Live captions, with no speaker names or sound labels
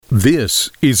This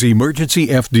is Emergency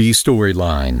FD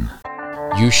Storyline.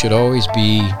 You should always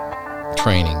be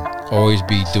training, always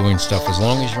be doing stuff. As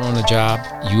long as you're on the job,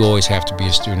 you always have to be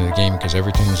a student of the game because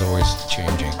everything's always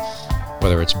changing.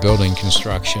 Whether it's building,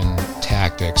 construction,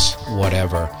 tactics,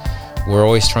 whatever. We're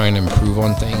always trying to improve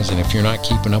on things, and if you're not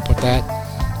keeping up with that,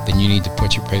 then you need to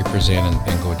put your papers in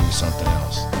and go do something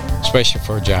else, especially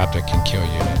for a job that can kill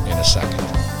you in a second.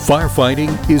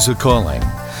 Firefighting is a calling,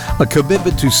 a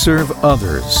commitment to serve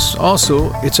others.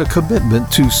 Also, it's a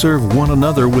commitment to serve one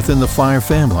another within the fire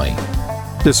family.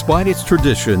 Despite its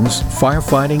traditions,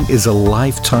 firefighting is a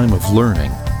lifetime of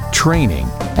learning, training,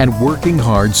 and working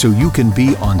hard so you can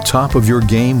be on top of your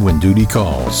game when duty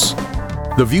calls.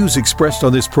 The views expressed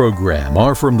on this program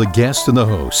are from the guest and the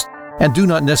host, and do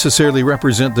not necessarily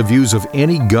represent the views of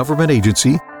any government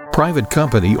agency, private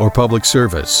company, or public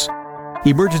service.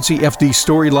 Emergency FD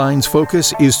Storyline's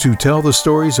focus is to tell the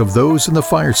stories of those in the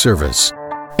fire service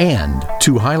and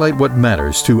to highlight what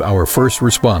matters to our first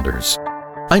responders.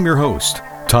 I'm your host,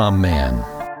 Tom Mann.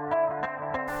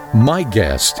 My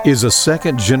guest is a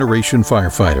second-generation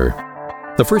firefighter.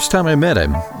 The first time I met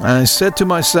him, I said to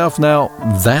myself, now,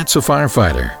 that's a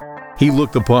firefighter. He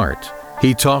looked the part,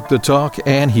 he talked the talk,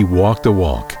 and he walked the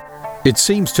walk. It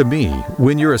seems to me,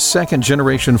 when you're a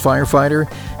second-generation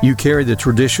firefighter, you carry the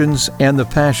traditions and the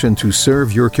passion to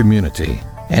serve your community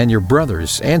and your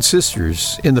brothers and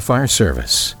sisters in the fire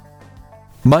service.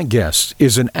 My guest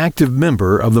is an active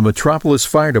member of the Metropolis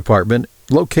Fire Department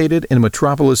located in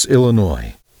Metropolis,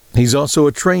 Illinois. He's also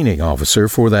a training officer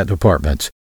for that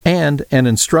department and an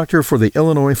instructor for the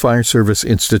Illinois Fire Service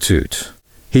Institute.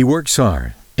 He works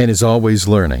hard and is always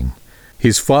learning.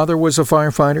 His father was a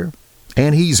firefighter,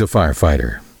 and he's a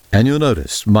firefighter. And you'll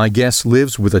notice my guest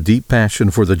lives with a deep passion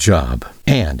for the job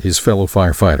and his fellow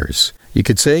firefighters. You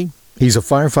could say he's a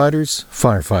firefighter's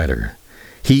firefighter.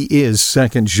 He is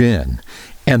second gen,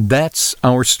 and that's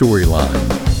our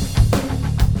storyline.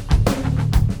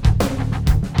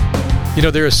 You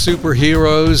know, there are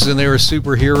superheroes, and there are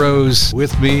superheroes.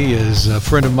 With me is a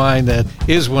friend of mine that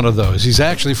is one of those. He's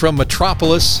actually from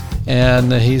Metropolis,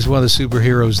 and he's one of the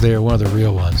superheroes there, one of the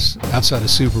real ones, outside of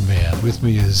Superman. With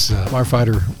me is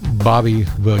firefighter Bobby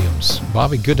Williams.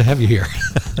 Bobby, good to have you here.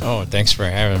 Oh, thanks for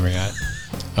having me. I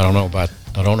don't know about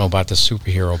the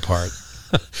superhero part.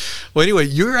 Well, anyway,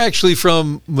 you're actually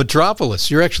from Metropolis.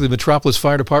 You're actually Metropolis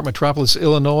Fire Department, Metropolis,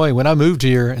 Illinois. When I moved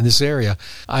here in this area,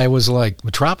 I was like,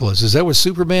 Metropolis, is that where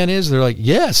Superman is? They're like,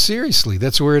 yeah, seriously,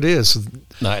 that's where it is.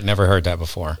 No, I never heard that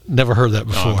before. Never heard that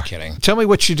before. No, I'm kidding. Tell me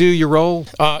what you do, your role.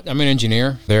 I'm an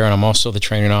engineer there, and I'm also the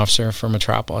training officer for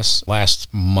Metropolis.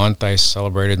 Last month, I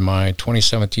celebrated my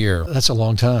 27th year. That's a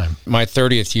long time. My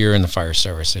 30th year in the fire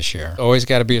service this year. Always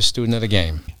got to be a student of the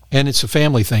game. And it's a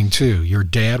family thing, too. Your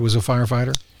dad was a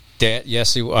firefighter? Dad,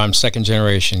 yes, I'm second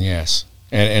generation, yes.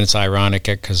 And it's ironic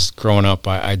because growing up,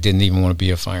 I didn't even want to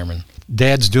be a fireman.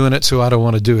 Dad's doing it, so I don't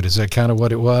want to do it. Is that kind of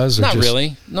what it was? Not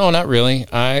really. No, not really.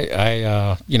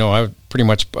 I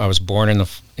was born in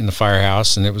the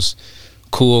firehouse, and it was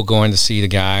cool going to see the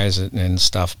guys and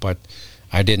stuff, but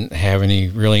I didn't have any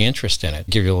really interest in it.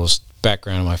 Give you a little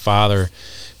background on my father.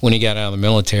 When he got out of the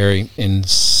military in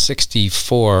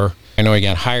 1964, I know he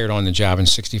got hired on the job in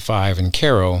 1965 in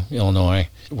Cairo, Illinois.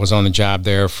 Was on the job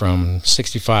there from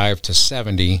 1965 to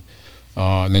 1970,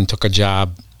 and then took a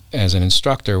job as an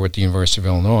instructor with the University of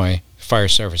Illinois Fire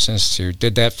Service Institute.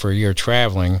 Did that for a year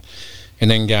traveling,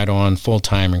 and then got on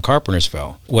full-time in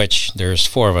Carpentersville, which there's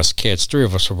 4 of us kids. 3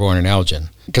 of us were born in Elgin.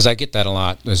 Because I get that a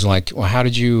lot. It's like, well,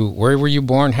 where were you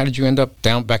born? How did you end up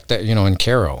down back there, in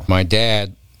Cairo? My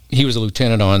dad, he was a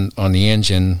lieutenant on the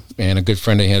engine, and a good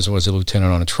friend of his was a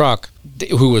lieutenant on a truck,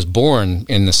 who was born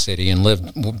in the city and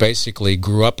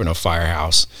grew up in a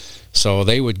firehouse. So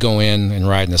they would go in and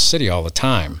ride in the city all the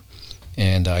time.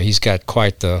 And he's got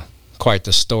quite the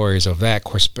stories of that. Of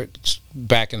course,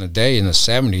 back in the day, in the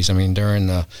 70s, during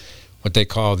what they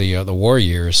call the war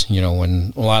years,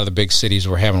 when a lot of the big cities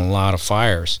were having a lot of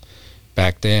fires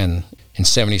back then. In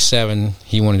 1977,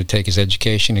 he wanted to take his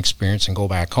education experience and go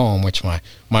back home, which my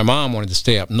mom wanted to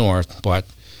stay up north, but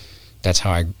that's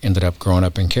how I ended up growing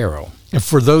up in Cairo. And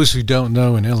for those who don't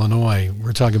know, in Illinois,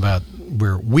 we're talking about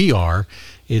where we are.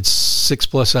 It's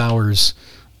 6+ hours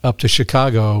up to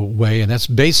Chicago way, and that's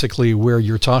basically where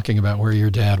you're talking about where your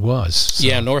dad was. So.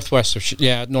 Yeah, northwest of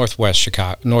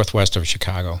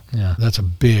Chicago. Yeah, that's a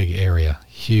big area,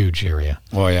 huge area.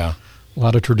 Oh yeah, a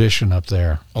lot of tradition up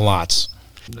there. Lots.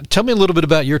 Tell me a little bit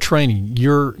about your training,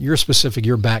 your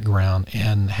background,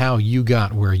 and how you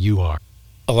got where you are.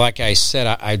 Like I said,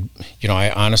 I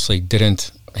honestly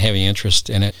didn't have any interest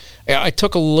in it. I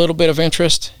took a little bit of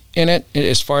interest in it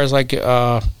as far as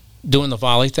doing the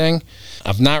volley thing.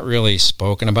 I've not really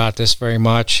spoken about this very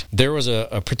much. There was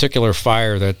a particular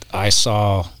fire that I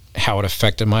saw how it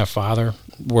affected my father,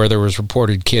 where there was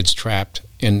reported kids trapped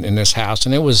in this house,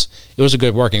 and it was a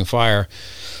good working fire.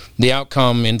 The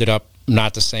outcome ended up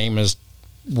not the same as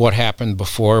what happened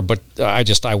before, but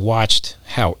I watched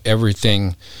how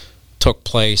everything took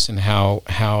place and how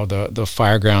the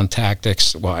fireground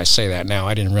tactics, well, I say that now,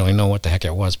 I didn't really know what the heck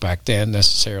it was back then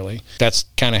necessarily. That's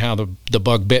kind of how the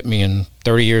bug bit me, and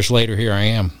 30 years later, here I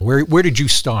am. Where did you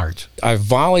start? I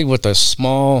volleyed with a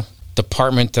small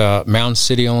department, Mound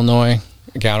City, Illinois.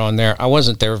 I got on there. I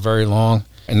wasn't there very long,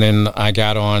 and then I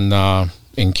got on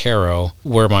in Cairo,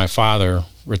 where my father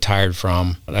retired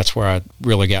from. That's where I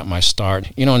really got my start.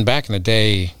 And back in the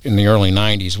day, in the early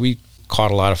 90s, we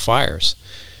caught a lot of fires.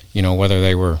 Whether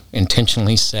they were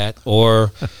intentionally set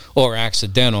or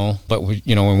accidental. But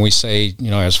when we say,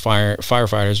 as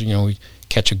firefighters, we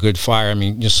catch a good fire. I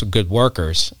mean, just good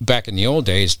workers. Back in the old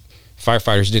days,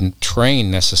 firefighters didn't train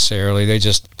necessarily.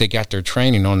 They got their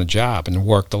training on the job and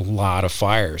worked a lot of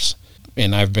fires.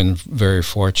 And I've been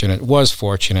was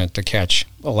fortunate to catch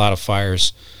a lot of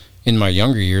fires in my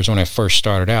younger years when I first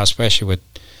started out, especially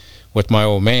with my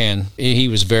old man. He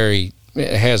was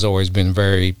has always been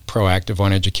very proactive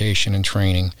on education and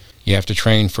training. You have to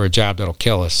train for a job that'll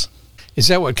kill us. Is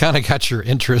that what kind of got your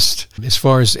interest as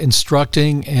far as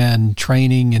instructing and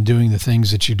training and doing the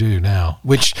things that you do now?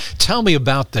 Which, tell me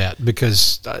about that,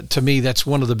 because to me, that's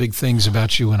one of the big things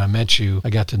about you. When I met you, I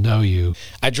got to know you.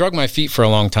 I drug my feet for a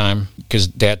long time because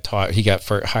Dad he got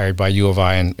hired by U of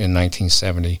I in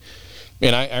 1970.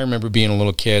 And I remember being a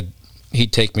little kid,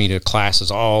 he'd take me to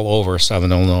classes all over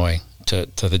Southern Illinois,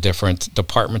 to the different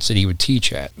departments that he would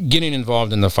teach at. Getting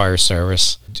involved in the fire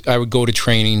service, I would go to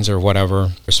trainings or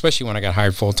whatever, especially when I got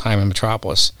hired full-time in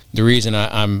Metropolis. The reason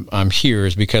I'm here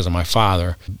is because of my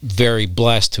father. Very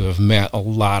blessed to have met a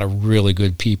lot of really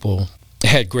good people,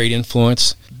 had great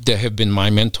influence, that have been my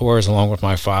mentors along with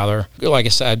my father. Like I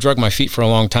said, I drug my feet for a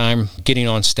long time, getting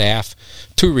on staff.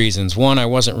 2 reasons. One, I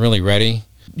wasn't really ready,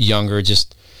 younger,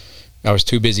 I was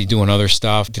too busy doing other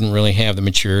stuff, didn't really have the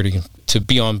maturity to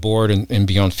be on board and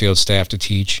be on field staff to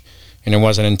teach. And it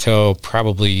wasn't until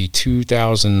probably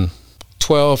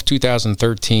 2012,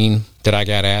 2013 that I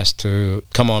got asked to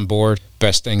come on board.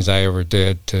 Best things I ever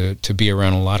did, to be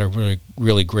around a lot of really,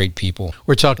 really great people.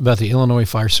 We're talking about the Illinois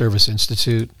Fire Service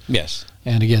Institute. Yes.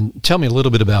 And again, tell me a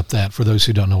little bit about that for those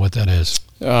who don't know what that is.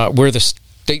 We're the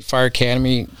State Fire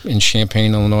Academy in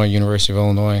Champaign, Illinois, University of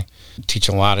Illinois. Teach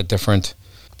a lot of different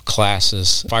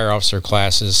classes, fire officer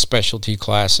classes, specialty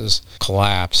classes,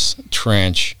 collapse,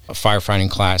 trench, firefighting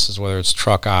classes, whether it's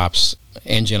truck ops,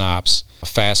 engine ops,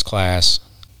 fast class,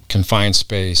 confined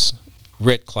space,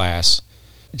 RIT class,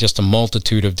 just a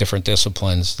multitude of different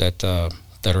disciplines that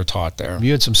are taught there.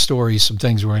 You had some stories, some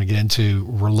things we're going to get into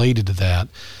related to that,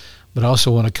 but I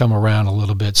also want to come around a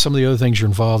little bit. Some of the other things you're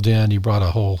involved in, you brought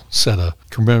a whole set of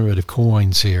commemorative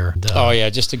coins here.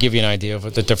 Just to give you an idea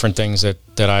of the different things that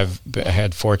I've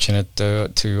had fortunate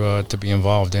to be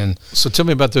involved in. So tell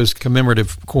me about those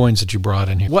commemorative coins that you brought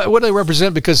in here. What do they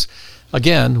represent? Because,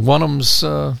 again, one of them's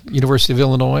University of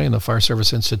Illinois and the Fire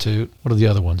Service Institute. What are the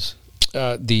other ones?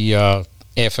 The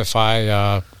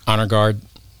AFFI Honor Guard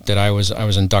that I was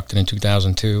inducted in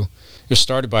 2002. It was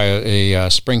started by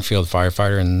a Springfield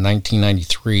firefighter in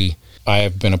 1993. I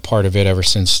have been a part of it ever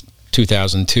since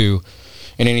 2002.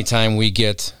 And anytime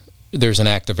there's an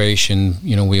activation,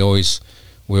 we always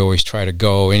try to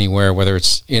go anywhere, whether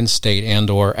it's in-state and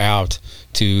or out,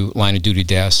 to line of duty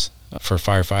deaths for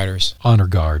firefighters. Honor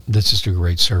Guard. That's just a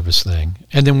great service thing.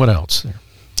 And then what else?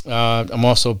 I'm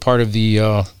also part of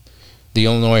the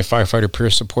Illinois Firefighter Peer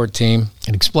Support Team.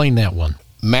 And explain that one.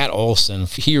 Matt Olson,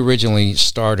 he originally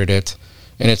started it,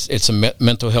 and it's a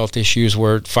mental health issues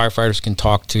where firefighters can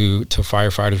talk to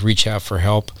firefighters, reach out for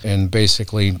help, and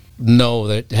basically know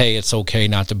that, hey, it's okay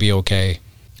not to be okay.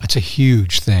 That's a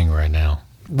huge thing right now.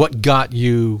 What got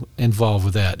you involved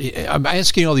with that? I'm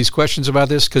asking all these questions about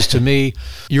this because, to me,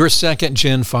 you're a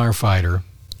second-gen firefighter,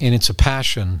 and it's a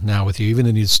passion now with you, even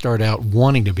though you start out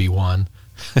wanting to be one.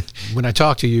 When I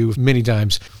talk to you many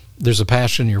times, there's a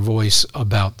passion in your voice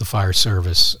about the fire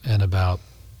service and about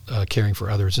caring for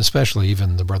others, especially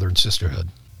even the brother and sisterhood.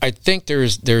 I think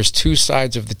there's 2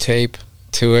 sides of the tape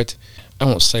to it. I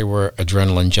won't say we're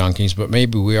adrenaline junkies, but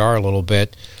maybe we are a little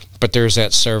bit. But there's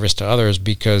that service to others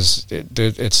because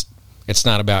it's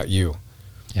not about you.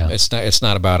 Yeah. It's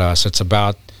not about us. It's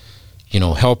about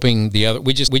helping the other.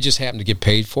 We just happen to get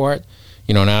paid for it.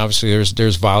 Now obviously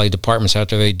there's volley departments out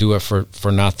there. They do it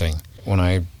for nothing. When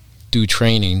I do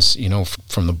trainings,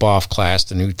 from the BOF class,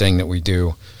 the new thing that we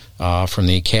do, from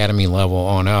the academy level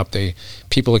on up,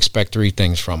 people expect three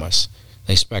things from us.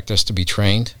 They expect us to be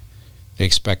trained, they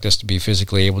expect us to be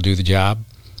physically able to do the job,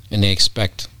 and they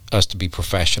expect us to be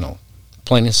professional.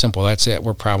 Plain and simple, that's it.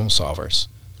 We're problem solvers.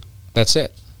 That's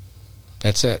it.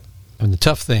 That's it. And the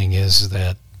tough thing is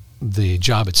that the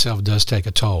job itself does take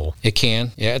a toll. It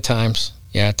can, yeah, at times.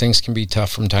 Yeah, things can be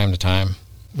tough from time to time.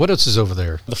 What else is over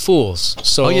there? The Fools.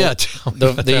 So tell me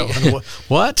about that one.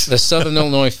 What? The Southern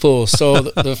Illinois Fools. So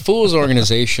the Fools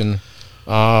organization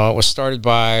was started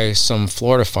by some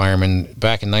Florida firemen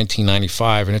back in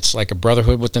 1995, and it's like a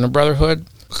brotherhood within a brotherhood.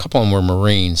 A couple of them were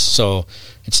Marines, so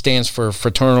it stands for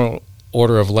Fraternal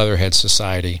Order of Leatherhead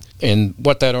Society. And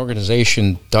what that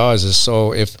organization does is,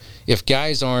 so if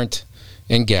guys aren't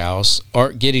and gals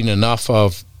aren't getting enough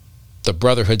of the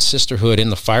brotherhood, sisterhood in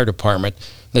the fire department,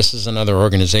 this is another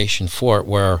organization for it,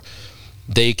 where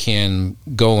they can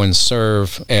go and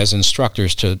serve as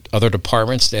instructors to other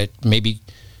departments that maybe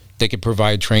they could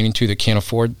provide training to that can't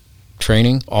afford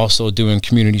training. Also doing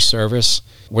community service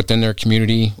within their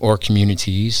community or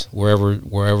communities,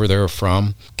 wherever they're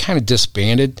from. Kind of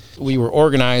disbanded. We were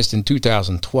organized in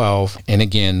 2012, and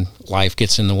again, life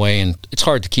gets in the way, and it's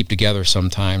hard to keep together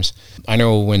sometimes. I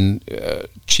know when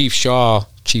Chief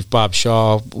Bob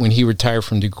Shaw, when he retired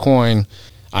from DuQuoin,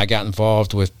 I got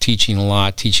involved with teaching a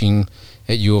lot, teaching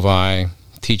at U of I,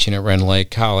 teaching at Rend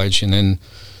Lake College, and then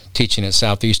teaching at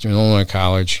Southeastern Illinois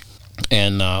College.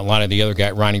 And a lot of the other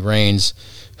guys, Ronnie Raines,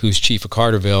 who's chief of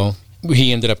Carterville,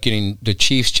 he ended up getting the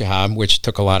chief's job, which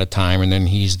took a lot of time, and then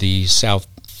he's the South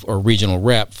or regional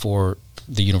rep for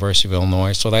the University of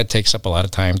Illinois, so that takes up a lot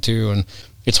of time too. And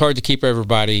it's hard to keep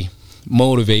everybody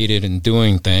motivated and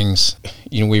doing things.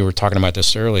 You know, we were talking about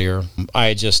this earlier. I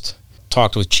had just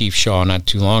talked with Chief Shaw not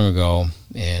too long ago,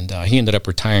 and he ended up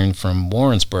retiring from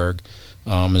Warrensburg,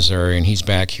 Missouri, and he's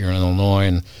back here in Illinois,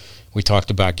 and we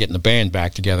talked about getting the band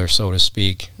back together, so to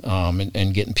speak,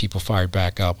 and getting people fired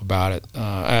back up about it.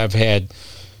 I've had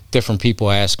different people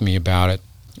ask me about it,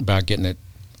 about getting it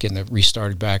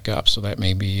restarted back up, so that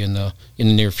may be in the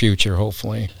near future,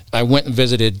 hopefully. I went and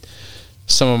visited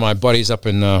some of my buddies up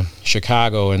in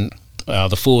Chicago, and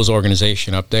the Fools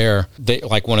organization up there, they,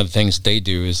 like, one of the things they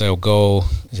do is they'll go,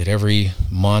 is it every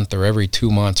month or every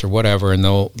 2 months or whatever, and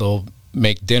they'll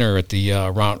make dinner at the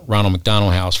Ronald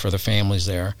McDonald House for the families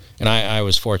there. And I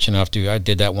was fortunate enough I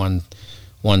did that one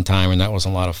time, and that was a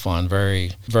lot of fun.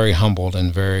 Very, very humbled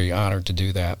and very honored to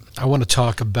do that. I want to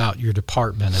talk about your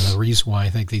department and the reason why I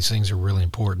think these things are really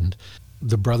important.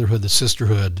 The brotherhood, the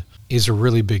sisterhood is a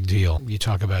really big deal. You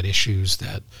talk about issues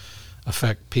that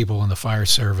affect people in the fire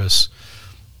service,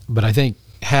 but I think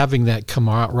having that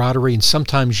camaraderie, and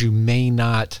sometimes you may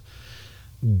not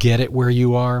get it where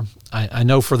you are. I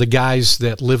know for the guys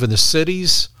that live in the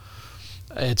cities,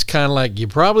 it's kind of like you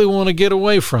probably want to get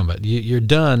away from it. You're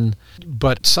done.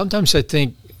 But sometimes I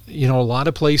think, a lot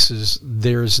of places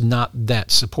there's not that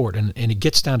support, and it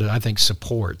gets down to, I think,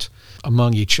 support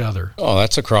among each other. Oh,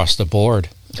 that's across the board.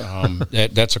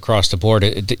 That's across the board.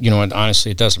 And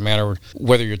honestly, it doesn't matter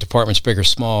whether your department's big or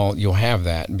small. You'll have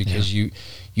that because you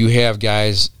have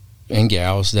guys and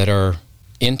gals that are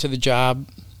into the job,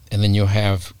 and then you'll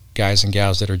have guys and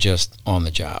gals that are just on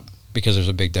the job, because there's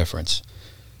a big difference.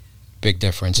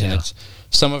 Yeah. And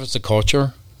some of it's a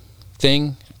culture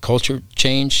thing, culture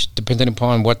change, depending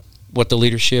upon what the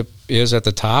leadership is at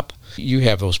the top. You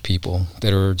have those people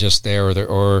that are just there,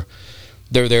 or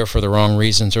they're there for the wrong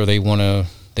reasons, or they want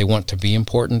to be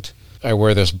important. I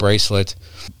wear this bracelet.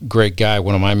 Great guy,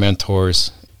 one of my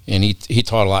mentors, and he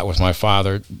taught a lot with my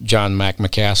father, John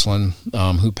McCaslin,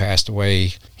 who passed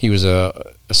away. He was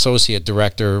a associate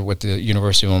director with the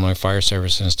University of Illinois Fire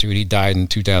Service Institute. He died in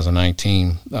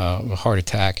 2019 of a heart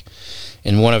attack.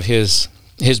 And one of his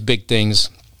big things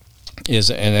is,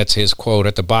 and that's his quote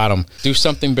at the bottom, do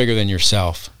something bigger than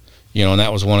yourself. And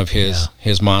that was one of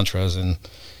his mantras. And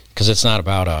because it's not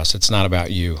about us, it's not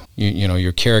about you.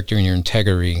 Your character and your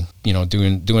integrity,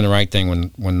 doing the right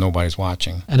thing when nobody's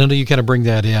watching. And I know you kind of bring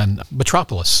that in.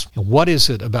 Metropolis, what is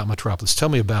it about Metropolis? Tell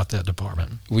me about that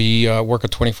department. We work a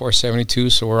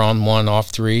 24/72, so we're on 1 off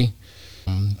 3.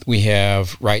 We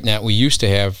have, right now, we used to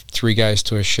have 3 guys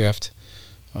to a shift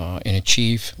and a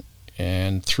chief.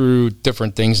 And through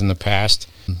different things in the past,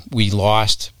 we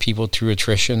lost people through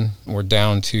attrition. We're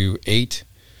down to 8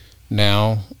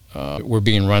 now. We're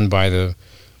being run by the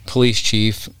police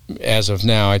chief as of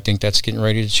now. I think that's getting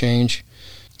ready to change.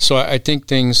 So I think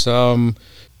things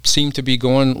seem to be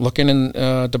looking in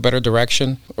the better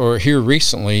direction. Or here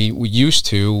recently, we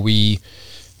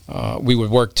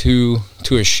would work to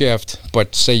a shift,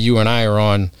 but say you and I are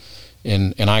on,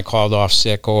 and I called off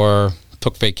sick, or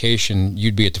took vacation,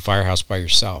 you'd be at the firehouse by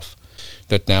yourself.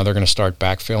 That now they're going to start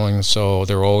backfilling, so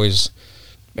there will always,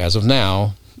 as of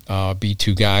now, be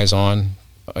 2 guys on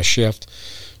a shift.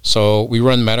 So we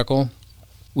run medical.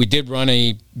 We did run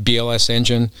a BLS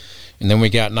engine, and then we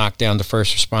got knocked down to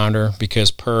first responder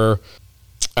because per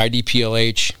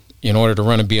IDPLH, in order to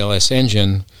run a BLS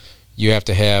engine, you have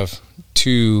to have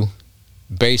 2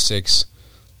 basics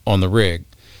on the rig.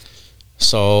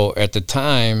 So at the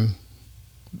time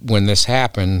when this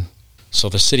happened, so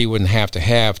the city wouldn't have to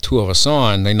have 2 of us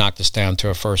on, they knocked us down to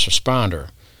a first responder,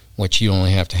 which you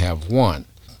only have to have 1.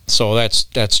 So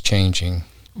that's changing.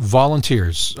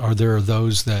 Volunteers, are there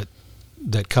those that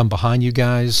come behind you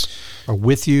guys or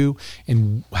with you,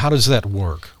 and how does that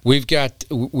work? We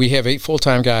have 8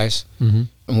 full-time guys, and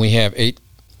we have 8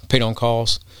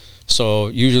 paid-on-calls. So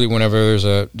usually whenever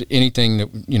there's anything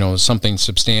that, something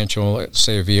substantial, let's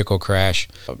say a vehicle crash,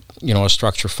 a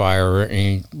structure fire, or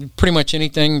pretty much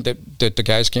anything that the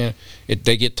guys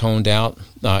they get toned out,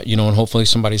 and hopefully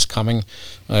somebody's coming.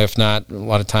 If not, a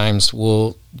lot of times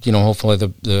we'll, hopefully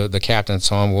the captain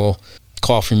that's on will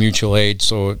call for mutual aid,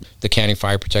 so the County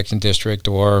Fire Protection District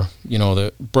or,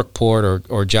 the Brookport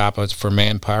or Joppa for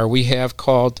manpower. We have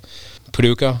called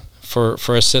Paducah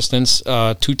for assistance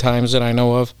 2 times that I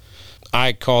know of.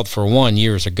 I called for 1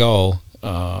 years ago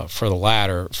for the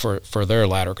ladder, for their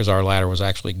ladder, because our ladder was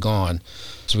actually gone.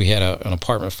 So we had an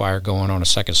apartment fire going on a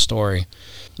 2nd story.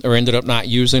 Or ended up not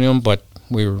using them, but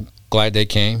we were glad they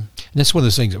came. And that's one of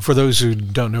those things, for those who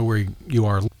don't know where you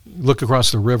are, look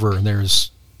across the river and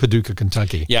there's Paducah,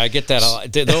 Kentucky. Yeah, I get that a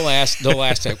lot. They'll ask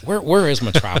where is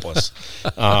Metropolis?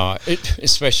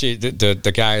 Especially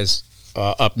the guys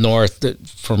up north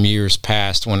from years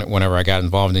past, whenever I got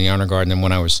involved in the Honor Guard, and then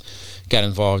when I got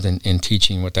involved in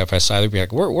teaching with FSI, they'd be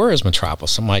like, where is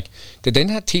Metropolis? I'm like, did they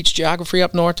not teach geography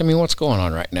up north? I mean, what's going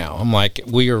on right now? I'm like,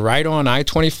 we are right on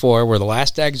I-24. We're the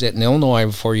last exit in Illinois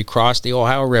before you cross the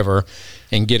Ohio River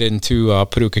and get into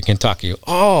Paducah, Kentucky.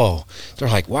 Oh, they're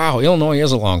like, wow, Illinois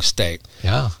is a long state.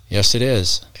 Yeah. Yes, it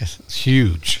is. It's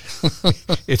huge.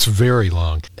 It's very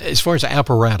long. As far as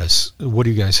apparatus, what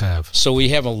do you guys have? So we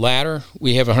have a ladder.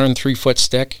 We have a 103-foot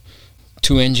stick,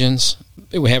 2 engines.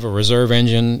 We have a reserve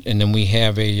engine, and then we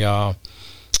have a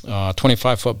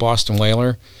 25-foot Boston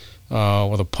Whaler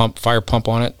with a fire pump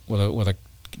on it, with a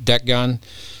deck gun.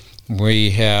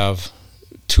 We have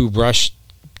 2 brush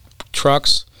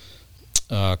trucks,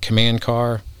 command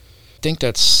car. I think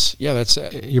that's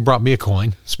it. You brought me a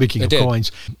coin. Speaking of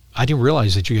coins, I didn't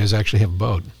realize that you guys actually have a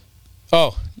boat.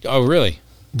 Oh, really?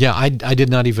 Yeah, I did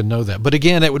not even know that. But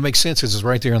again, that would make sense because it's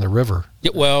right there on the river.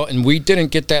 Yeah, well, and we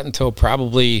didn't get that until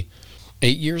probably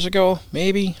 8 years ago,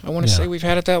 maybe. I want to say we've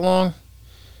had it that long.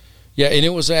 Yeah, and it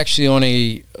was actually on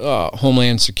a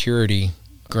Homeland Security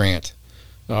grant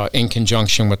in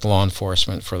conjunction with law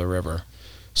enforcement for the river.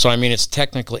 So, I mean,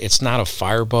 it's not a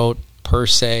fireboat per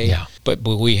se, but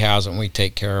we house it and we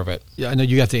take care of it. Yeah, I know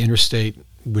you got the interstate,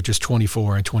 which is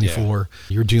 24 and 24.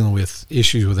 Yeah. You're dealing with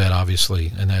issues with that,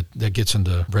 obviously, and that gets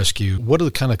into rescue. What are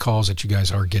the kind of calls that you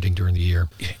guys are getting during the year?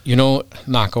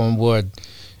 Knock on wood,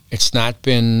 it's not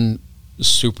been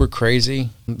super crazy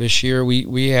this year.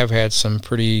 We have had some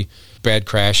pretty bad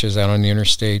crashes out on the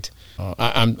interstate.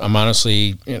 I'm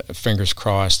honestly, fingers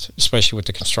crossed, especially with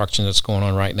the construction that's going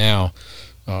on right now,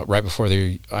 right before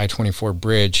the I-24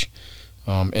 bridge,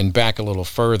 and back a little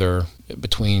further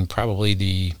between probably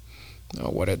the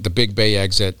Big Bay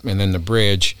exit and then the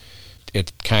bridge.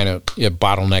 It kind of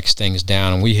bottlenecks things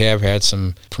down, and we have had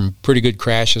some pretty good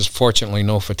crashes. Fortunately,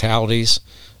 no fatalities,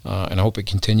 and I hope it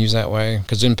continues that way,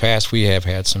 because in the past we have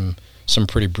had some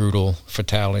pretty brutal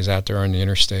fatalities out there on the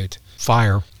interstate.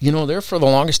 Fire. There for the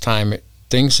longest time,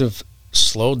 things have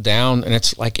slowed down, and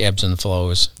it's like ebbs and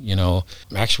flows.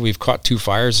 Actually, we've caught 2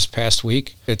 fires this past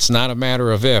week. It's not a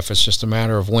matter of if, it's just a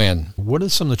matter of when. What are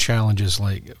some of the challenges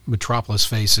like Metropolis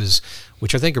faces,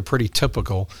 which I think are pretty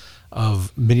typical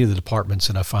of many of the departments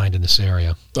that I find in this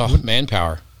area? Oh,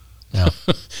 manpower. Yeah.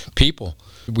 People.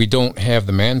 We don't have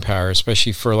the manpower,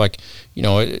 especially for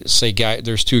say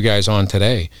there's 2 guys on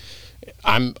today.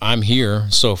 I'm here,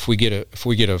 so if we get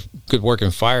a good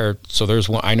working fire, so there's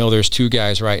one. I know there's 2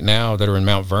 guys right now that are in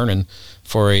Mount Vernon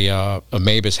for a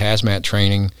MABUS hazmat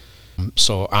training.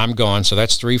 So I'm gone. So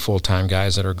that's 3 full-time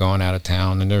guys that are gone out of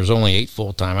town, and there's only 8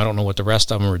 full-time. I don't know what the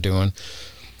rest of them are doing.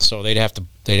 So they'd have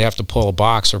to pull a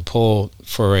box or pull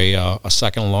for a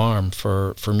second alarm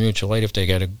for mutual aid if they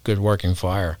get a good working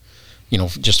fire.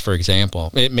 Just for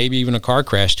example, maybe even a car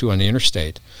crash too on the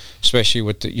interstate, especially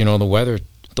with the weather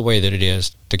the way that it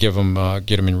is, to get them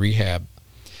in rehab.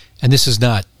 And this is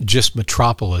not just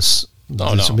Metropolis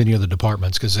than so many other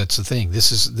departments, because that's the thing.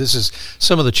 This is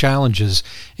some of the challenges,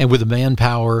 and with the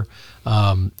manpower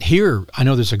here, I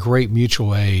know there's a great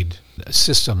mutual aid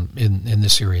system in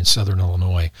this area in Southern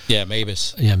Illinois. Yeah,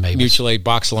 MABUS. Yeah, MABUS. Mutual aid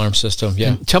box alarm system. Yeah.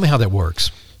 And tell me how that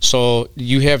works. So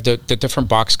you have the different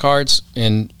box cards,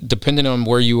 and depending on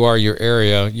where you are, your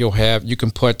area, you can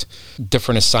put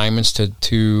different assignments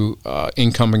to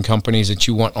incoming companies that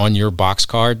you want on your box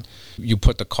card. You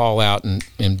put the call out, and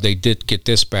they did get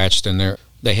dispatched, and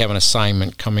they have an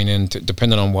assignment coming in,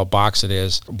 depending on what box it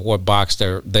is, what box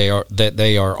they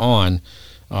are on,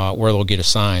 where they'll get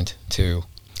assigned to.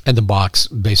 And the box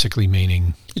basically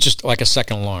meaning? It's just like a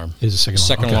second alarm. Is a second alarm.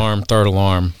 Second alarm, third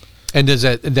alarm. And does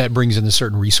that brings in the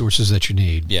certain resources that you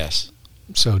need? Yes.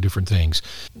 So different things.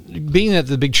 Being at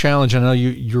the big challenge, I know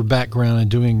your background in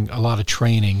doing a lot of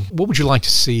training. What would you like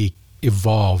to see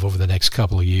evolve over the next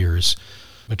couple of years?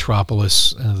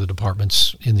 Metropolis and the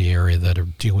departments in the area that are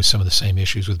dealing with some of the same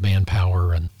issues with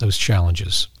manpower and those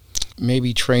challenges.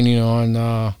 Maybe training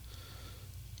on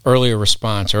earlier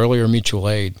response, earlier mutual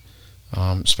aid,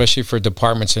 especially for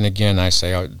departments. And again, I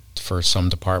say for some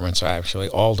departments, actually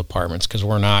all departments, because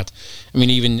we're not. I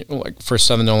mean, even like for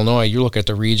Southern Illinois, you look at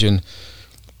the region,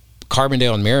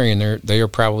 Carbondale and Marion, they are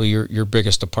probably your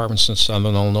biggest departments in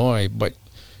Southern Illinois, but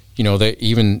they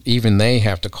even they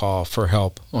have to call for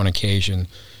help on occasion,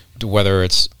 whether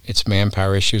it's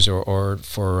manpower issues or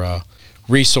for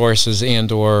resources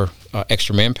and or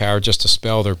extra manpower just to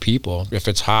spell their people. If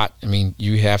it's hot, I mean,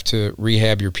 you have to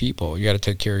rehab your people. You got to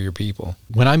take care of your people.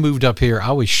 When I moved up here,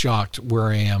 I was shocked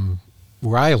where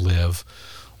I live.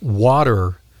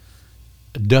 Water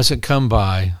doesn't come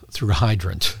by through a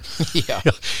hydrant. Yeah.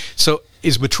 So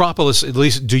is Metropolis, at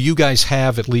least, do you guys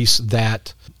have at least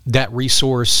that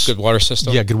resource? Good water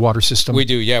system? Yeah, good water system. We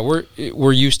do, yeah.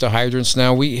 We're used to hydrants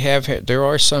now. There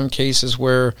are some cases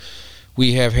where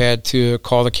we have had to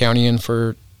call the county in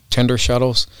for tender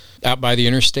shuttles out by the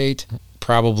interstate.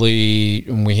 Probably,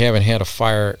 we haven't had a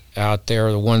fire out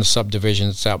there. The one subdivision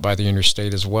that's out by the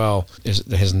interstate as well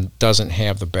doesn't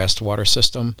have the best water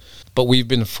system. But we've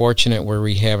been fortunate where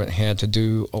we haven't had to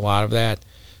do a lot of that,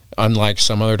 unlike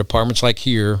some other departments like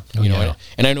here. Yeah.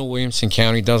 And I know Williamson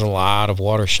County does a lot of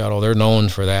water shuttle. They're known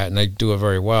for that, and they do it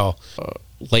very well.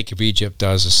 Lake of Egypt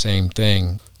does the same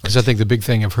thing. Because I think the big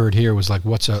thing I've heard here was like,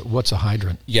 what's a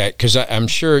hydrant? Yeah, because I'm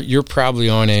sure you're probably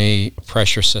on a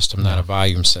pressure system, not a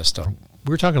volume system. We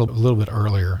were talking a little bit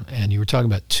earlier, and you were talking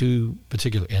about two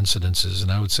particular incidences,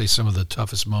 and I would say some of the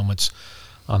toughest moments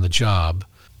on the job.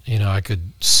 I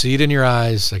could see it in your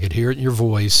eyes. I could hear it in your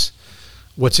voice.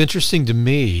 What's interesting to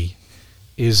me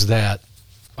is that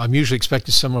I'm usually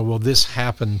expecting someone, well, this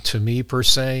happened to me per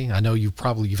se. I know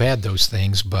you've had those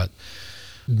things, but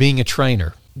being a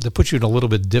trainer, that puts you in a little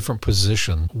bit different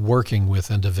position working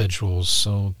with individuals.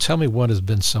 So tell me what has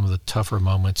been some of the tougher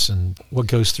moments and what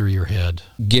goes through your head.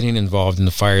 Getting involved in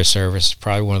the fire service is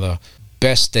probably one of the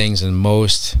best things and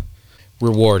most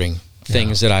rewarding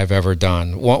things that I've ever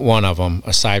done. One of them,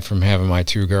 aside from having my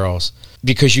two girls,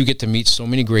 because you get to meet so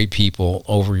many great people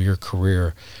over your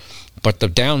career. But the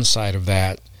downside of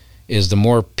that is the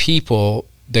more people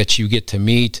that you get to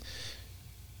meet,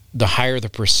 the higher the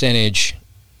percentage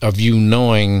of you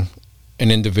knowing an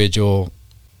individual,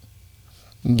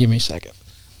 give me a second,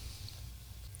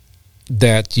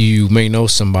 that you may know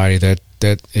somebody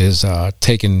that is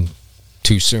taken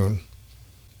too soon.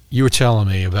 You were telling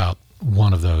me about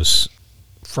one of those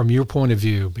from your point of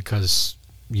view, because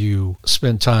you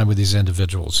spend time with these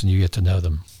individuals and you get to know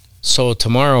them. So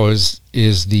tomorrow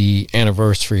is the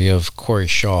anniversary of Corey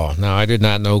Shaw. Now, I did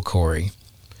not know Corey,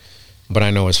 but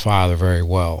I know his father very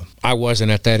well. I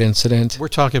wasn't at that incident. We're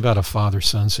talking about a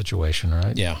father-son situation,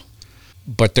 right? Yeah.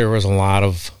 But there was a lot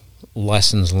of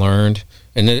lessons learned,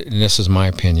 and this is my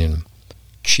opinion.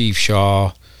 Chief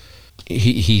Shaw,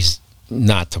 he's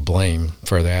not to blame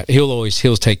for that.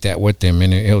 He'll take that with him,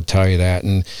 and he'll tell you that.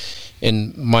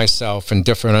 And myself and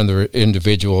different other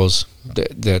individuals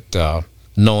that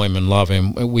know him and love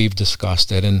him, we've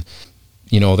discussed it. And,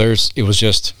 it was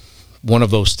just one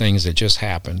of those things that just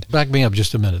happened. Back me up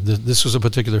just a minute. This was a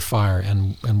particular fire,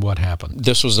 and what happened?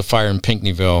 This was the fire in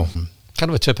Pinckneyville. Kind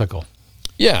of a typical.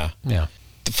 Yeah. Yeah.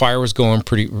 The fire was going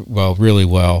pretty well, really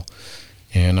well.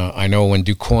 And I know when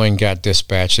DuQuoin got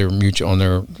dispatched, they were mutual on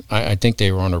their, I think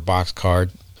they were on their box card.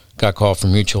 Got called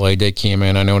from mutual aid. They came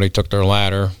in. I know they took their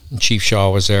ladder. Chief Shaw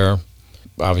was there.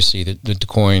 Obviously, the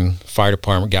DuQuoin Fire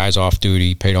Department guys off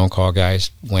duty, paid on-call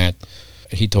guys went.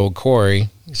 He told Corey,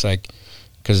 he's like,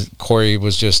 because Corey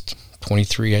was just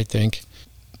 23, I think.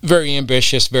 Very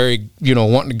ambitious, very,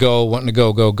 wanting to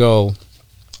go, go,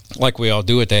 like we all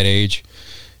do at that age.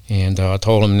 and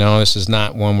told him, no, this is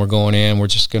not one we're going in. We're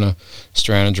just going to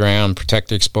strand and drown, protect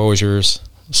the exposures,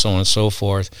 so on and so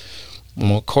forth.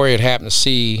 Well, Corey had happened to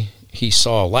see, he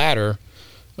saw a ladder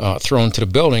thrown to the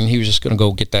building. He was just going to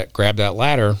go grab that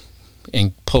ladder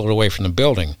and pull it away from the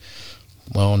building.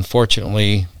 Well,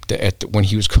 unfortunately, when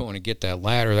he was going to get that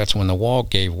ladder, that's when the wall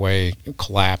gave way,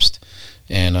 collapsed,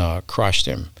 and crushed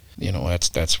him.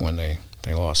 That's when they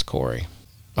lost Corey.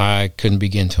 I couldn't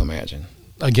begin to imagine.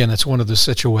 Again, it's one of the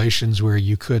situations where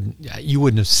you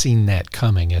wouldn't have seen that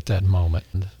coming at that moment.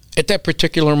 At that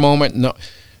particular moment, no.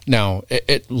 Now,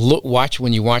 watch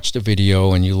when you watch the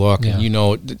video and you look,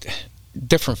 and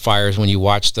different fires. When you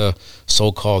watch the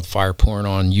so-called fire porn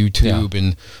on YouTube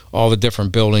and all the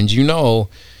different buildings,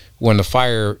 when the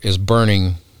fire is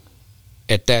burning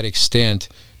at that extent,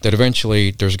 that eventually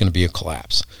there's going to be a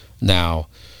collapse. Now,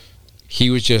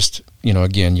 he was just,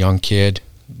 again, young kid,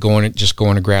 going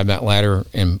to grab that ladder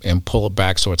and pull it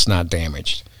back so it's not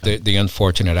damaged. The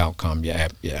unfortunate outcome, yeah.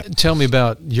 Tell me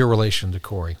about your relation to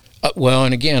Corey. Well,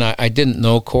 and again, I didn't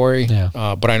know Corey,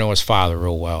 but I know his father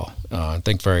real well. I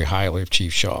think very highly of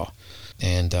Chief Shaw.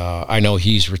 And I know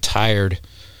he's retired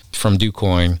from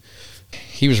DuQuoin.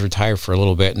 He was retired for a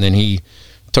little bit, and then he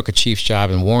took a chief's job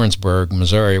in Warrensburg,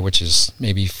 Missouri, which is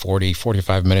maybe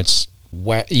 45 minutes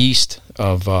east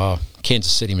of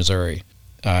Kansas City, Missouri.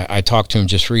 I talked to him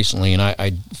just recently, and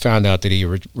I found out that he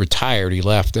retired. He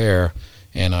left there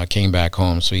and came back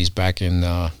home, so he's back in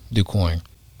DuQuoin.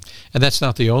 And that's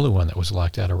not the only one that was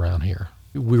like that around here.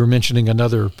 We were mentioning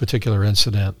another particular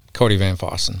incident. Cody Van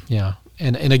Fossen. Yeah.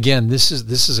 And again, this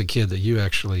is a kid that you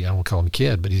actually, I won't call him a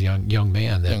kid, but he's a young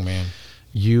man that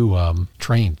you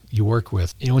trained, you work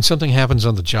with. When something happens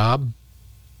on the job,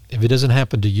 if it doesn't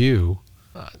happen to you,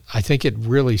 I think it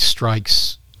really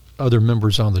strikes other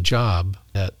members on the job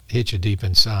that hit you deep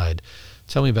inside.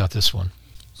 Tell me about this one.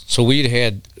 So we'd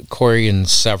had Corey in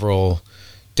several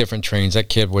different trainings. That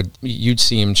kid you'd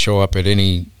see him show up at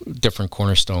any different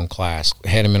Cornerstone class.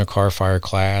 Had him in a car fire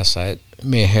class. I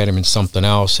may have had him in something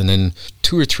else. And then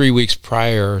 2 or 3 weeks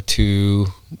prior to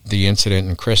the incident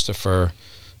in Christopher,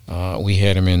 we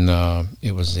had him in,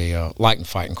 it was a light and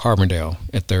fight in Carbondale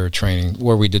at their training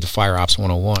where we did the Fire Ops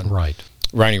 101. Right.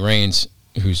 Ronnie Raines,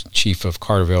 who's chief of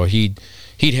Carterville, he'd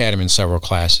had him in several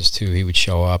classes too. He would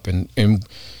show up and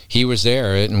he was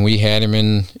there, and we had him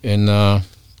in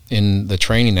the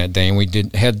training that day, and we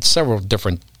had several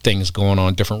different things going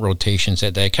on, different rotations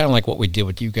that day, kind of like what we did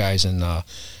with you guys in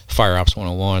Fire Ops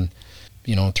 101.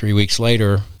 3 weeks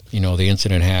later, the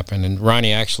incident happened, and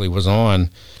Ronnie actually was on.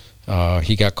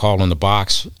 He got called on the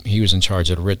box. He was in charge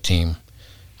of the RIT team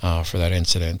for that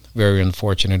incident. Very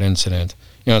unfortunate incident.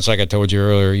 It's like I told you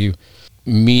earlier, you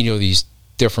meet these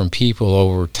different people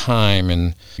over time,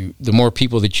 and the more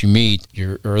people that you meet,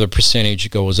 the percentage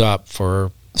goes up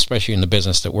for, especially in the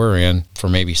business that we're in, for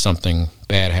maybe something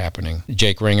bad happening.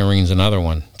 Jake Ringerine's another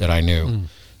one that I knew,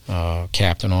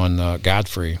 captain on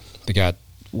Godfrey. The guy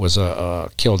was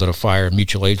killed at a fire,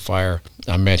 mutual aid fire.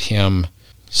 I met him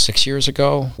 6 years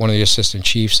ago. One of the assistant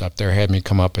chiefs up there had me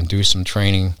come up and do some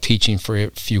training, teaching for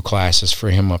a few classes for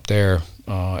him up there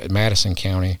at Madison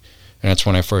County, and that's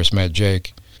when I first met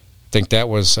Jake. I think that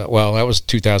was, that was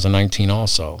 2019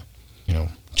 also.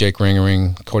 Jake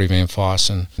Ringerine, Cody Van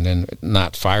Fossen, and then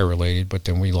not fire-related, but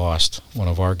then we lost one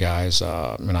of our guys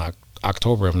in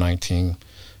October of 19,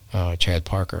 Chad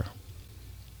Parker.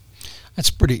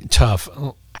 That's pretty tough.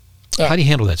 How do you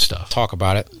handle that stuff? Talk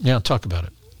about it. Yeah, talk about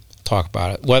it. Talk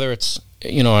about it. Whether it's,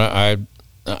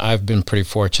 I've been pretty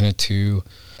fortunate to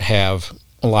have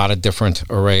a lot of different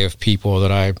array of people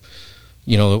that I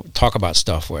talk about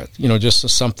stuff with. Just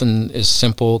something as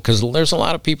simple, because there's a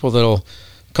lot of people that'll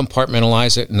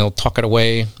compartmentalize it and they'll tuck it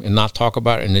away and not talk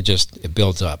about it, and it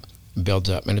builds up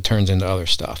and it turns into other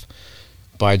stuff.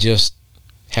 By just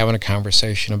having a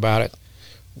conversation about it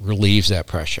relieves that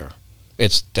pressure.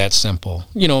 It's that simple.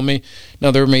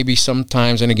 Now there may be some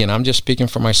times, and again, I'm just speaking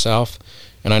for myself,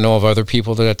 and I know of other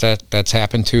people that's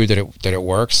happened to, that it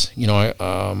works,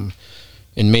 and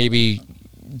maybe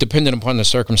depending upon the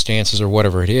circumstances or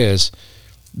whatever it is,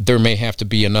 there may have to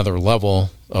be another level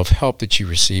of help that you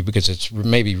receive, because it's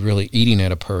maybe really eating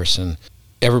at a person.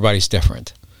 Everybody's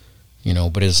different,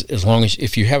 but as long as,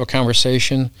 if you have a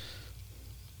conversation,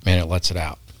 man, it lets it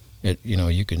out.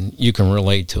 You can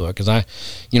relate to it. Because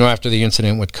after the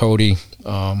incident with Cody,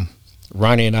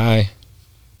 Ronnie and I,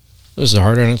 this is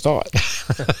harder than I thought.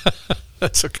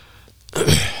 That's okay.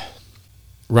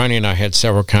 Ronnie and I had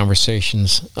several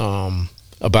conversations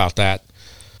about that,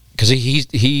 because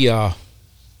he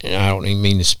and I don't even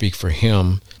mean to speak for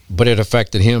him, but it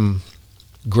affected him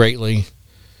greatly.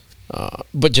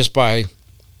 But just by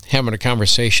having a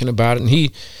conversation about it. And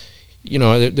he,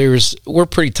 we're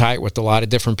pretty tight with a lot of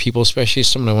different people, especially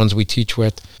some of the ones we teach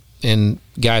with. And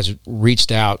guys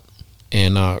reached out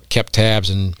and kept tabs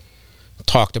and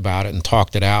talked about it and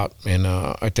talked it out. And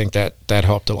I think that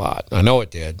helped a lot. I know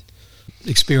it did.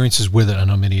 Experiences with it, I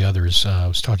know many others. I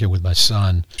was talking with my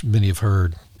son, many have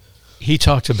heard. He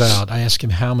talked about, I asked him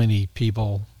how many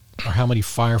people or how many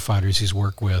firefighters he's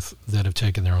worked with that have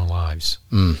taken their own lives.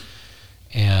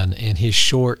 And in his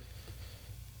short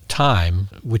time,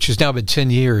 which has now been 10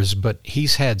 years, but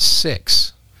he's had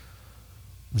 6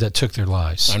 that took their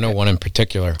lives. I know one in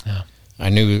particular. Yeah.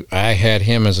 I had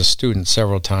him as a student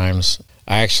several times.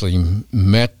 I actually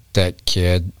met that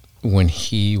kid when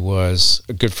he was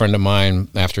a good friend of mine.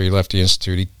 After he left the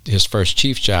Institute, his first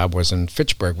chief job was in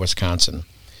Fitchburg, Wisconsin.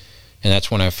 And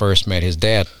that's when I first met his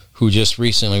dad, who just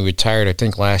recently retired, I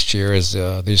think last year, as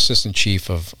the assistant chief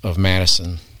of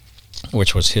Madison,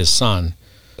 which was his son.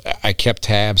 I kept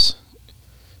tabs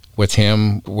with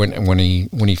him when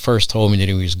he first told me that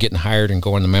he was getting hired and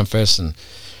going to Memphis, and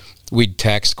we'd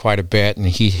text quite a bit, and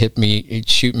he'd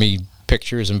shoot me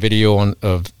pictures and video on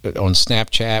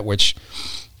Snapchat, which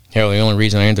hell, the only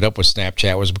reason I ended up with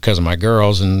Snapchat was because of my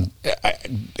girls, and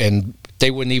they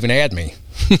wouldn't even add me.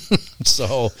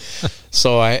 so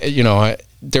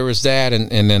there was that,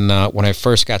 and then when I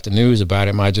first got the news about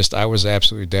him, I was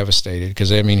absolutely devastated,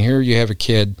 because I mean, here you have a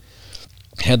kid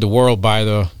had the world by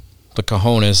the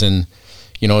cojones, and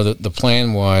the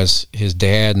plan was his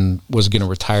dad was going to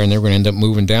retire, and they were going to end up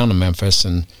moving down to Memphis,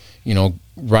 and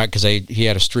right, because he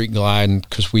had a street glide, and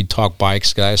because we'd talk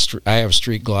bikes, guys, I have a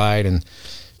street glide, and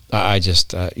I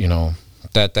just that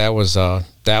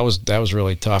was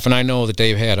really tough. And I know that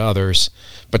they've had others,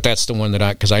 but that's the one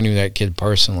that because I knew that kid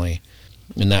personally,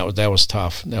 and that was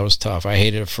tough. That was tough. I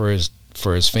hated it for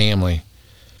his family.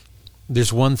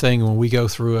 There's one thing when we go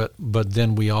through it, but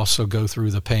then we also go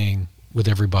through the pain with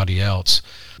everybody else.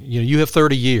 You have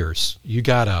 30 years. You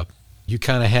kind of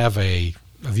have a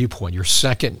viewpoint. You're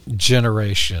second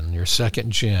generation, you're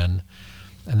second gen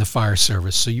in the fire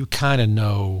service, so you kind of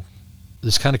know.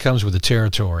 This kind of comes with the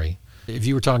territory. If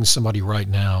you were talking to somebody right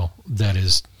now that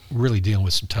is really dealing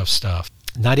with some tough stuff,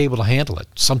 not able to handle it,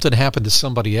 something happened to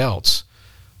somebody else,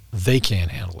 they can't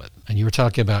handle it, and you were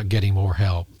talking about getting more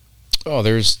help. Oh,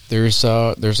 there's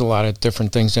a lot of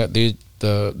different things that the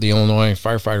Illinois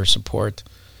Firefighter Support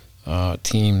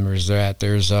team.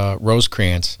 There's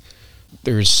Rosecrans.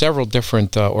 There's several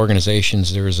different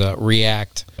organizations. There's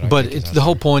REACT. But the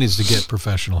whole point is to get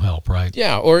professional help, right?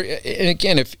 Yeah. And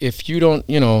again, if you don't,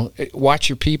 watch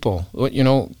your people.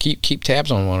 Keep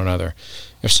tabs on one another.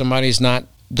 If somebody's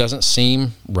doesn't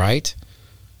seem right,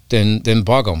 then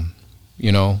bug them.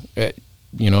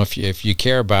 If you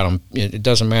care about them, it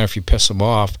doesn't matter if you piss them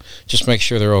off. Just make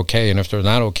sure they're okay. And if they're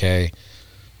not okay,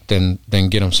 then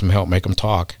get them some help. Make them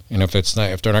talk. And if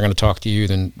they're not going to talk to you,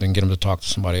 then get them to talk to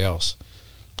somebody else.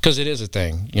 Because it is a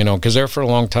thing, because there for a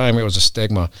long time it was a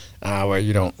stigma.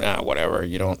 You don't, whatever.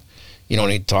 You don't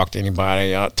need to talk to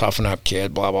anybody. Toughen up,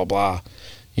 kid. Blah blah blah.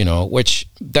 Which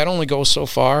that only goes so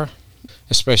far,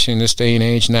 especially in this day and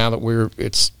age. Now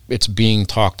that it's being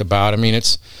talked about. I mean,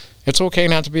 it's okay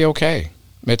not to be okay.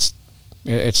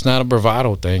 It's not a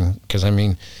bravado thing. Because I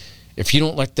mean, if you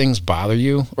don't let things bother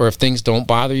you, or if things don't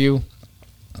bother you,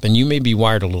 then you may be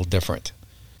wired a little different.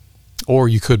 Or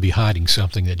you could be hiding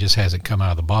something that just hasn't come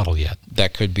out of the bottle yet.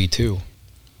 That could be too.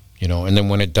 And then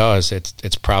when it does,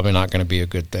 it's probably not going to be a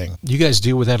good thing. You guys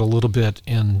deal with that a little bit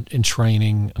in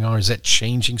training, or is that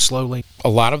changing slowly? A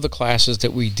lot of the classes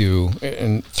that we do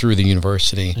through the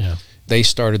university, they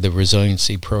started the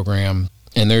resiliency program.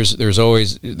 And there's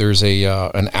always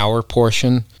an hour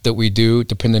portion that we do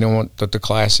depending on what the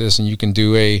class is, and you can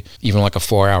do even like a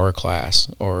 4-hour class,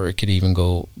 or it could even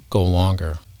go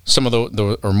longer. Some of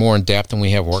those are more in depth, and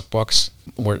we have workbooks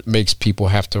where it makes people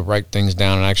have to write things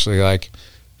down and actually like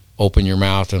open your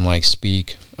mouth and like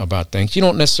speak about things. You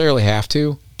don't necessarily have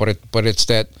to, but it's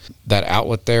that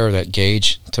outlet there, that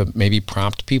gauge to maybe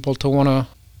prompt people to want to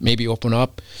maybe open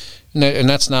up. And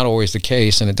that's not always the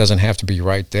case, and it doesn't have to be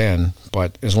right then.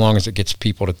 But as long as it gets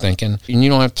people to thinking, and you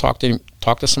don't have to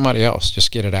talk to somebody else, just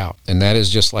get it out. And that is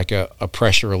just like a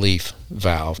pressure relief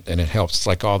valve, and it helps. It's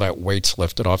like all that weight's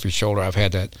lifted off your shoulder. I've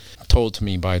had that told to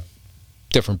me by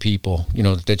different people.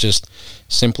 That just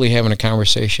simply having a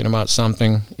conversation about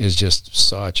something is just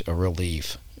such a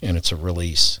relief, and it's a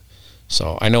release.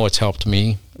 So I know it's helped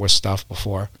me with stuff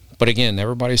before. But again,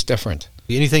 everybody's different.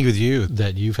 Anything with you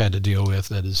that you've had to deal with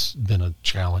that has been a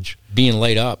challenge? Being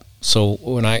laid up. So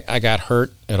when I got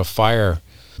hurt at a fire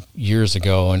years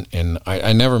ago, and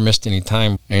I never missed any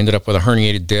time, I ended up with a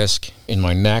herniated disc in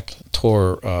my neck,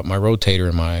 tore my rotator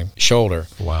in my shoulder.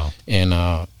 Wow. And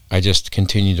I just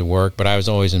continued to work, but I was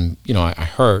always I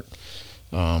hurt.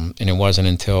 And it wasn't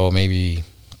until maybe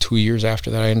 2 years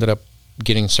after that I ended up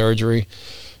getting surgery.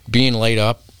 Being laid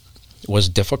up was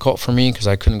difficult for me because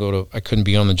I couldn't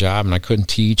be on the job, and I couldn't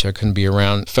teach, I couldn't be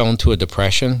around. Fell into a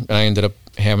depression, and I ended up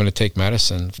having to take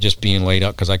medicine just being laid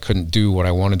up because I couldn't do what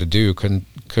I wanted to do,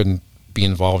 couldn't be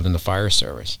involved in the fire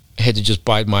service. I had to just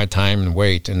bide my time and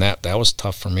wait, and that was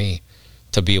tough for me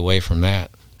to be away from that.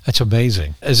 That's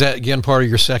amazing. Is that, again, part of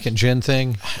your second gen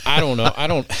thing? I don't know.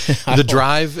 The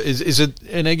drive, is it,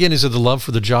 and again, is it the love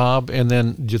for the job and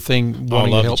then your thing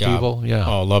wanting to help people? Yeah.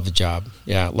 Oh, love the job.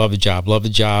 Yeah, love the job. Love the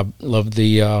job. Love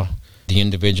the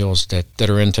individuals that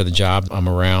are into the job I'm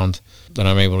around, that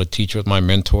I'm able to teach with my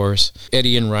mentors.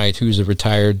 Eddie Enright, who's a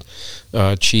retired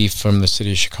chief from the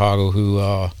city of Chicago,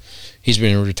 who he's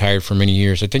been retired for many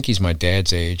years. I think he's my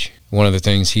dad's age. One of the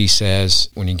things he says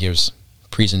when he gives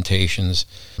presentations,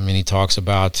 I mean, he talks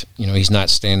about, he's not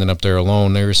standing up there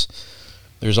alone.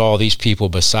 There's all these people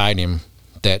beside him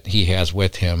that he has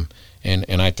with him,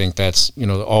 and I think that's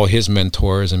all his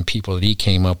mentors and people that he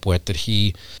came up with, that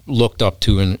he looked up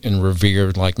to and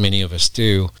revered, like many of us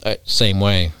do. Same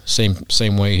way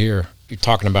here. You're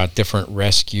talking about different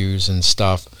rescues and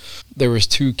stuff. There was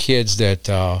 2 kids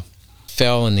that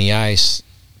fell in the ice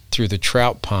through the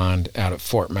trout pond out at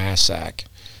Fort Massac.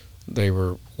 They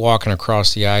were walking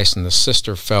across the ice, and the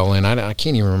sister fell in. I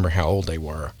can't even remember how old they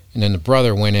were. And then the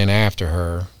brother went in after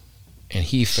her, and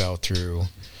he fell through.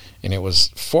 And it was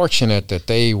fortunate that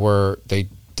they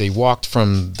walked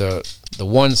from the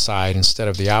one side instead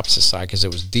of the opposite side, because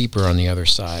it was deeper on the other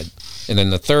side. And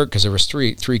then the third, because there was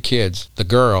three kids, the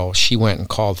girl, she went and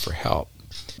called for help.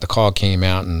 The call came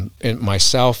out, and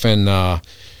myself and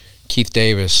Keith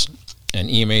Davis, an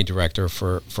EMA director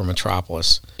for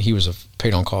Metropolis. He was a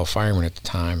paid-on-call fireman at the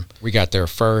time. We got there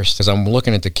first, because I'm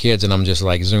looking at the kids, and I'm just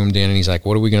like zoomed in, and he's like,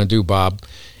 "What are we going to do, Bob?"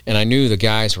 And I knew the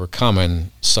guys were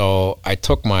coming, so I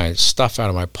took my stuff out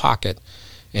of my pocket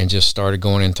and just started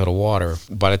going into the water.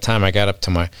 By the time I got up to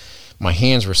my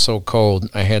hands were so cold,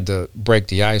 I had to break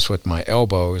the ice with my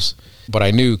elbows. But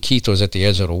I knew Keith was at the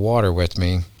edge of the water with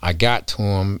me. I got to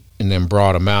him and then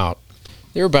brought him out.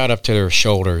 They were about up to their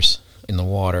shoulders in the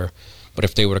water. But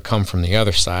if they would have come from the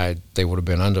other side, they would have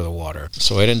been under the water.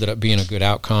 So it ended up being a good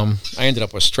outcome. I ended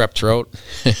up with strep throat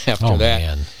after that.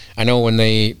 Man. I know when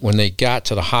they got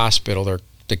to the hospital,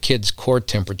 the kid's core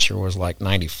temperature was like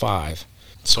 95.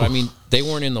 So I mean, they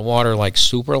weren't in the water like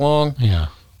super long. Yeah.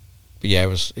 But yeah, it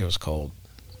was cold.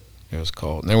 It was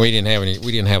cold. And then we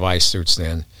didn't have ice suits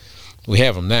then. We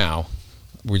have them now.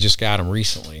 We just got them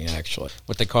recently, actually.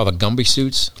 What they call the Gumby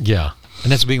suits. Yeah.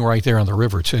 And that's being right there on the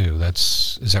river too.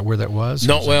 Is that where that was?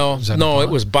 No, it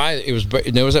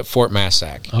was at Fort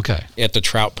Massac. Okay. At the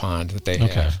trout pond that they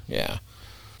have. Yeah.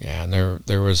 Yeah, and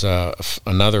there was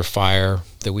another fire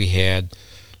that we had.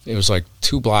 It was like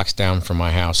 2 blocks down from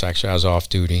my house. Actually, I was off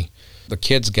duty. The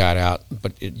kids got out,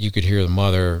 but you could hear the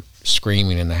mother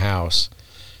screaming in the house,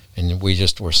 and we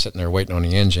just were sitting there waiting on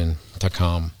the engine to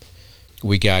come.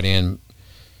 We got in,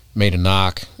 made a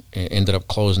knock, and ended up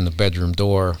closing the bedroom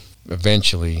door.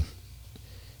 Eventually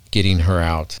getting her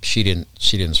out. She didn't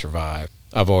survive.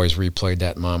 I've always replayed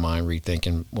that in my mind,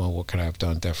 rethinking, well, what could I have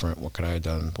done different? What could I have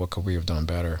done? What could we have done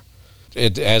better?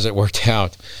 As it worked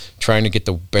out, trying to get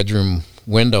the bedroom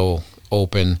window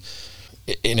open,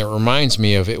 and it reminds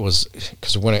me of, it was,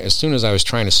 because as soon as I was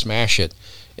trying to smash it,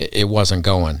 it wasn't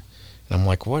going. And I'm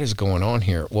like, what is going on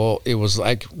here? Well, it was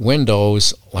like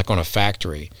windows, like on a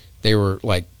factory. They were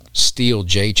like steel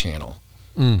J-channel.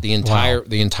 The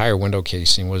entire window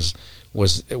casing was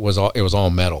all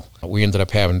metal. We ended up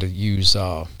having to use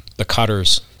the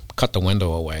cutters, cut the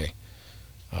window away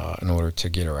in order to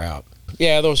get her out.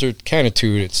 Yeah, those are kind of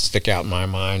 2 that stick out in my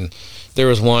mind. There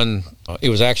was one, it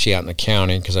was actually out in the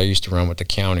county, because I used to run with the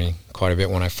county quite a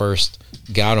bit when I first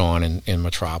got on in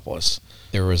Metropolis.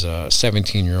 There was a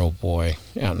 17-year-old boy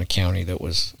out in the county that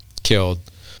was killed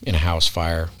in a house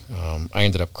fire. I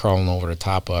ended up crawling over the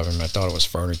top of him. I thought it was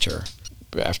furniture.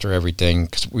 After everything,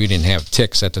 because we didn't have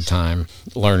ticks at the time,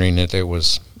 learning that it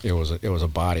was a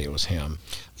body, it was him.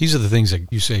 These are the things that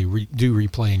you say do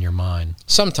replay in your mind.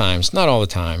 Sometimes, not all the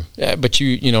time. Yeah, but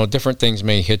you know, different things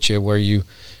may hit you where you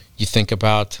think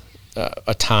about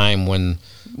a time when,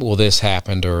 well, this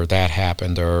happened or that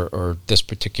happened or this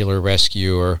particular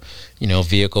rescue or, you know,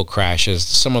 vehicle crashes.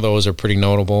 Some of those are pretty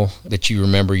notable that you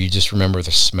remember. You just remember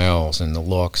the smells and the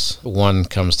looks. One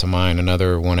comes to mind.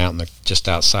 Another one out just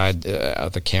outside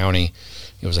of the county.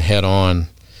 It was a head-on,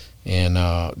 and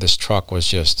this truck was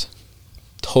just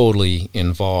totally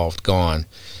involved, gone.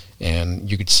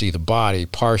 and you could see the body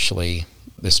partially.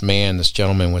 This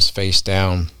gentleman was face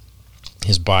down.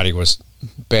 His body was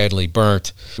badly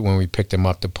burnt. When we picked him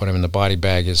up to put him in the body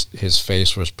bag, his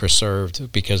face was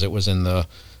preserved because it was in the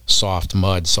soft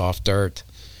mud, soft dirt.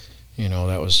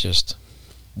 That was just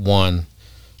one.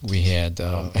 We had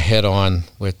a head-on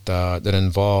with that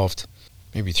involved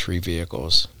maybe 3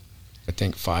 vehicles. I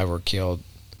think 5 were killed.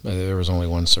 There was only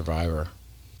 1 survivor.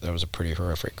 That was a pretty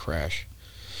horrific crash.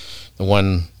 The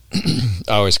one, I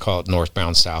always call it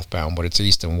northbound, southbound, but it's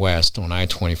east and west on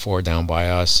I-24 down by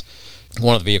us.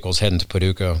 One of the vehicles heading to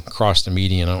Paducah crossed the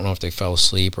median. I don't know if they fell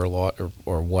asleep or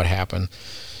what happened.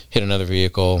 Hit another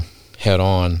vehicle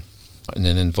head-on, and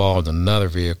then involved another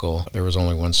vehicle. There was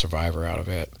only 1 survivor out of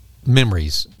it.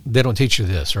 Memories. They don't teach you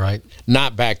this, right?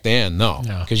 Not back then, no.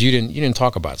 No. Because you didn't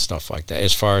talk about stuff like that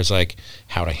as far as like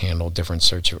how to handle different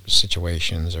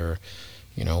situations, or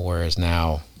whereas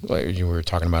now, like you were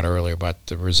talking about earlier about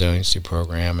the resiliency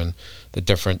program and the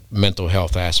different mental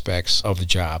health aspects of the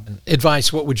job.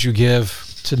 Advice, what would you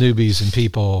give to newbies and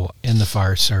people in the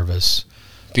fire service?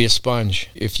 Be a sponge.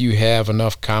 If you have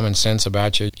enough common sense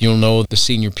about you, you'll know the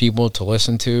senior people to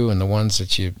listen to and the ones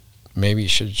that you maybe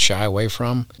should shy away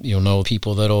from. You'll know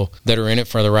people that are in it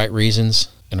for the right reasons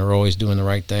and are always doing the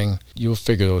right thing. You'll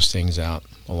figure those things out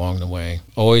along the way.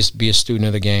 Always be a student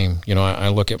of the game. I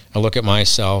look at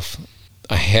myself.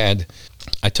 I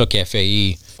took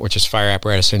FAE, which is Fire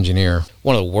Apparatus Engineer.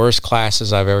 One of the worst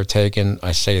classes I've ever taken.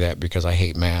 I say that because I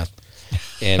hate math.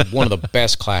 And one of the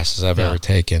best classes I've ever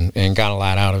taken, and got a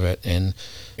lot out of it. And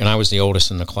I was the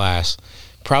oldest in the class.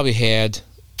 Probably had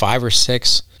 5 or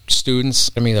 6 students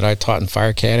that I taught in Fire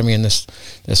Academy, and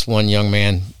this one young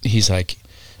man, he's like,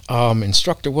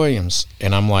 Instructor Williams.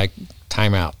 And I'm like,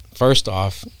 time out. First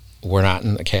off, we're not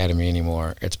in academy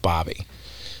anymore. It's Bobby.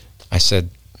 I said,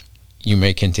 you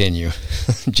may continue,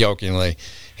 jokingly.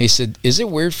 He said, is it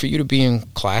weird for you to be in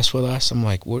class with us? I'm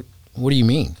like, what do you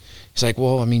mean? He's like,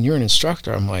 well, you're an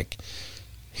instructor. I'm like,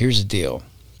 here's the deal.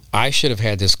 I should have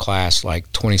had this class like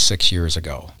 26 years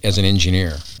ago as an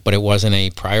engineer, but it wasn't a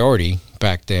priority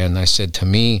back then. I said, to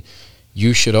me,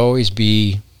 you should always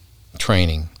be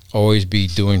training, always be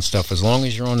doing stuff. As long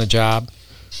as you're on the job,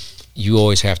 you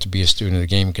always have to be a student of the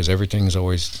game because everything's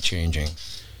always changing,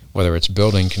 whether it's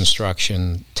building,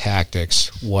 construction,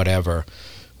 tactics, whatever.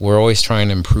 We're always trying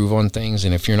to improve on things,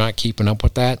 and if you're not keeping up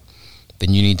with that,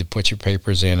 then you need to put your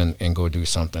papers in and go do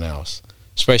something else,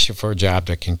 especially for a job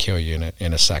that can kill you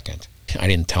in a second. I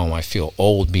didn't tell him I feel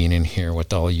old being in here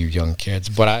with all you young kids,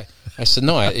 but I said,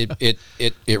 no, it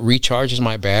recharges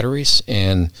my batteries,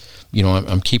 and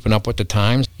I'm keeping up with the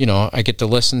times. I get to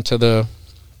listen to the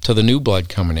new blood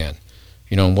coming in,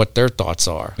 and what their thoughts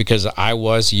are, because I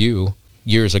was you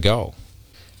years ago.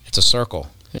 It's a circle.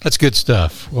 That's good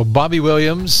stuff. Well, Bobby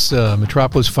Williams,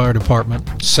 Metropolis Fire Department,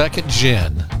 2nd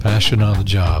Gen, passion on the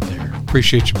job there.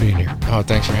 Appreciate you being here. Oh,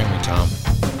 thanks for having me, Tom.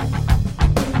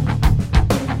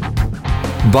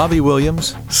 Bobby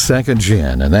Williams, 2nd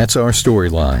Gen, and that's our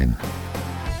storyline.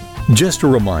 Just a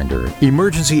reminder,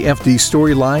 Emergency FD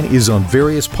Storyline is on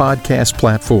various podcast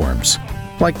platforms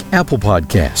like Apple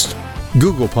Podcast,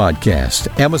 Google Podcast,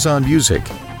 Amazon Music,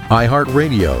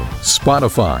 iHeartRadio,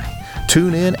 Spotify,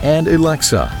 TuneIn and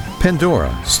Alexa,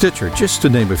 Pandora, Stitcher, just to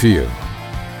name a few.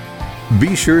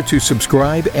 Be sure to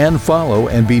subscribe and follow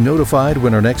and be notified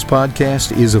when our next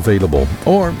podcast is available,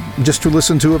 or just to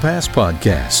listen to a past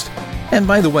podcast. And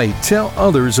by the way, tell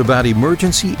others about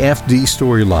Emergency FD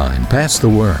Storyline. Pass the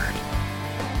word.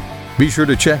 Be sure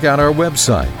to check out our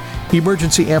website,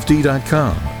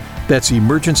 emergencyfd.com. That's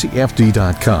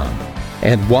emergencyfd.com.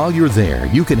 And while you're there,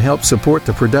 you can help support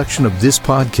the production of this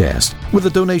podcast with a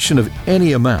donation of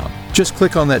any amount. Just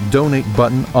click on that donate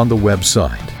button on the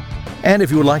website. And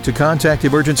if you would like to contact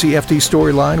Emergency FD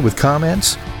Storyline with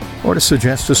comments, or to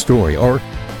suggest a story or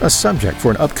a subject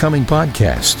for an upcoming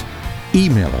podcast,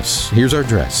 email us. Here's our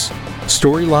address,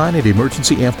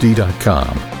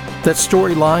 storyline@emergencyfd.com. That's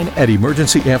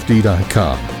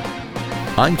storyline@emergencyfd.com.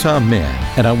 I'm Tom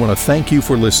Mann, and I want to thank you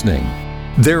for listening.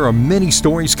 There are many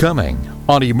stories coming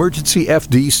on Emergency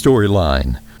FD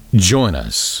Storyline. Join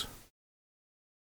us.